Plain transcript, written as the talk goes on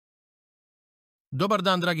Dobar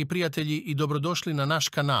dan, dragi prijatelji, i dobrodošli na naš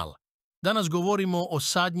kanal. Danas govorimo o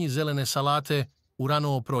sadnji zelene salate u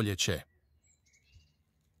rano proljeće.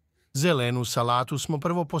 Zelenu salatu smo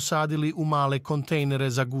prvo posadili u male kontejnere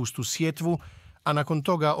za gustu sjetvu, a nakon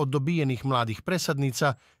toga od dobijenih mladih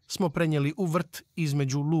presadnica smo prenijeli u vrt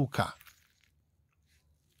između luka.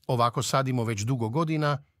 Ovako sadimo već dugo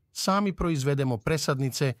godina, sami proizvedemo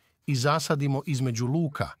presadnice i zasadimo između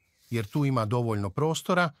luka, jer tu ima dovoljno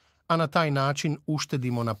prostora, a na taj način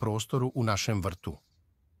uštedimo na prostoru u našem vrtu.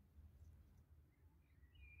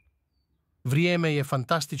 Vrijeme je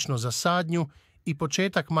fantastično za sadnju i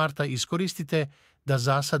početak marta iskoristite da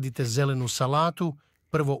zasadite zelenu salatu,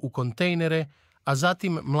 prvo u kontejnere, a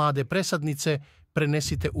zatim mlade presadnice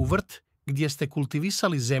prenesite u vrt gdje ste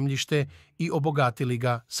kultivisali zemljište i obogatili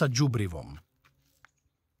ga sa đubrivom.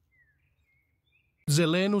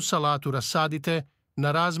 Zelenu salatu rasadite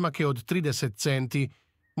na razmake od 30 centi,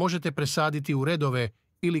 možete presaditi u redove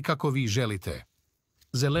ili kako vi želite.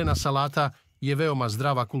 Zelena salata je veoma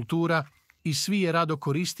zdrava kultura i svi je rado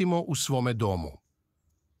koristimo u svome domu.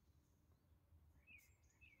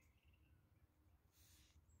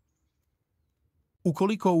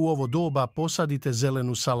 Ukoliko u ovo doba posadite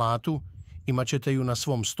zelenu salatu, imat ćete ju na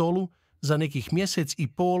svom stolu za nekih mjesec i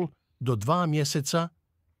pol do 2 mjeseca,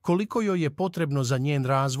 koliko joj je potrebno za njen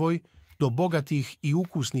razvoj do bogatih i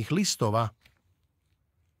ukusnih listova.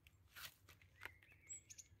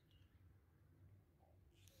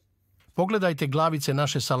 Pogledajte glavice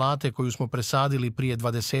naše salate koju smo presadili prije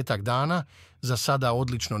 20 dana, za sada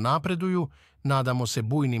odlično napreduju, nadamo se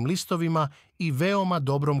bujnim listovima i veoma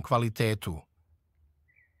dobrom kvalitetu.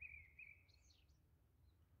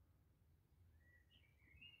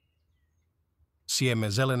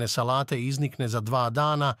 Sjeme zelene salate iznikne za 2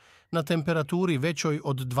 dana na temperaturi većoj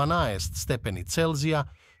od 12 stepeni Celzija,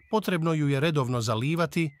 potrebno ju je redovno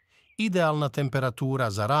zalivati, idealna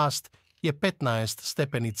temperatura za rast je 15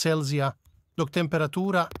 stepeni Celzija, dok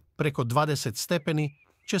temperatura preko 20 stepeni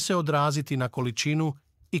će se odraziti na količinu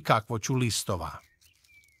i kakvoću listova.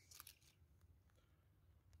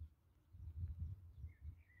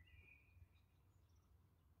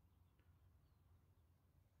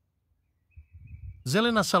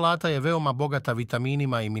 Zelena salata je veoma bogata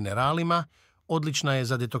vitaminima i mineralima, odlična je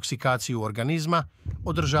za detoksikaciju organizma,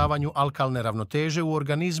 održavanju alkalne ravnoteže u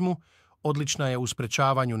organizmu, odlična je u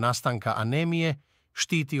sprečavanju nastanka anemije,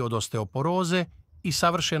 štiti od osteoporoze i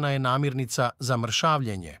savršena je namirnica za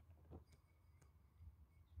mršavljenje.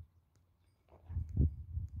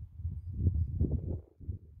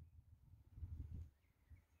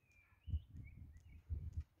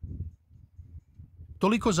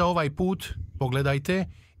 Toliko za ovaj put, pogledajte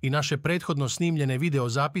i naše prethodno snimljene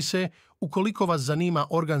videozapise ukoliko vas zanima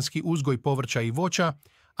organski uzgoj povrća i voća.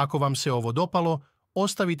 Ako vam se ovo dopalo,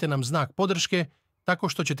 ostavite nam znak podrške tako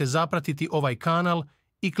što ćete zapratiti ovaj kanal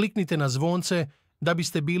i kliknite na zvonce da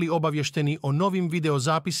biste bili obavješteni o novim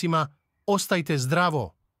videozapisima. Ostajte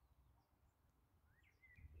zdravo!